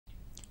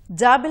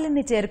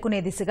జాబిలిని చేరుకునే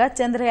దిశగా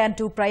చంద్రయాన్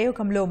 2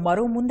 ప్రయోగంలో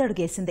మరో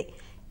ముందడుగేసింది.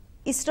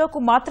 ఇస్రోకు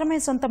మాత్రమే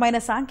సొంతమైన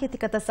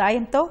సాంకేతికత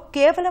సాయంతో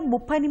కేవలం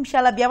 30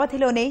 నిమిషాల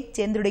వ్యవధిలోనే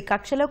చంద్రుడి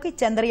కక్షలోకి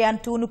చంద్రయాన్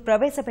 2ను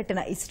ప్రవేశపెట్టిన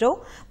ఇస్రో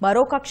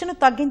మరో కక్షను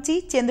తగ్గించి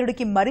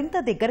చంద్రుడికి మరింత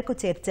దగ్గరకు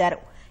చేర్చారు.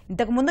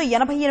 ఇంతకుముందు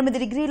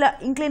 88 డిగ్రీల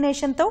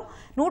ఇంక్లినేషన్తో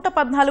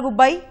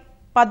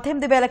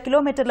 114/18,000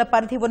 కిలోమీటర్ల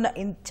పరిధి ఉన్న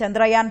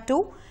చంద్రయాన్ 2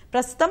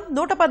 ప్రస్తుతం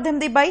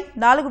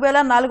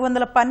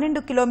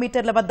 118/4,412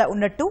 కిలోమీటర్ల వద్ద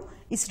ఉన్నట్టు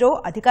ఇస్రో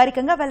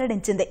అధికారికంగా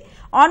వెల్లడించింది.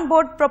 ఆన్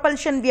బోర్డ్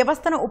ప్రొపల్షన్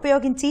వ్యవస్థను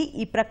ఉపయోగించి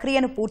ఈ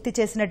ప్రక్రియను పూర్తి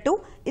చేసినట్టు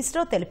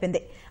ఇస్రో తెలిపింది.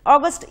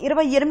 ఆగస్టు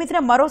 28న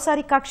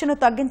మరోసారి కక్షను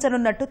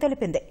తగ్గించనున్నట్టు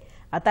తెలిపింది.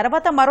 ఆ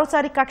తర్వాత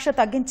మరోసారి కక్ష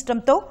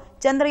తగ్గించడంతో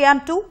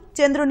చంద్రయాన్ 2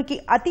 చంద్రునికి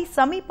అతి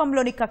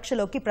సమీపంలోని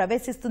కక్షలోకి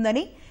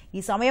ప్రవేశిస్తుందని, ఈ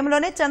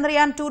సమయంలోనే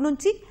చంద్రయాన్ 2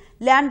 నుంచి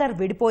ల్యాండర్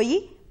విడిపోయి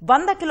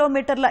 100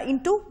 కిలోమీటర్ల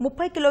ఇంటూ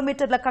 30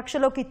 కిలోమీటర్ల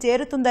కక్షలోకి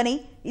చేరుతుందని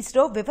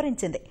ఇస్రో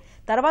వివరించింది.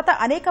 తర్వాత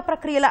అనేక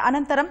ప్రక్రియల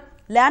అనంతరం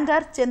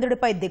ల్యాండర్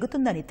చంద్రుడిపై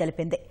దిగుతుందని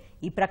తెలిపింది.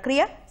 ఈ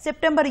ప్రక్రియ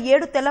సెప్టెంబర్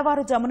 7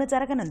 తెల్లవారుజామున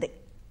జరగనుంది.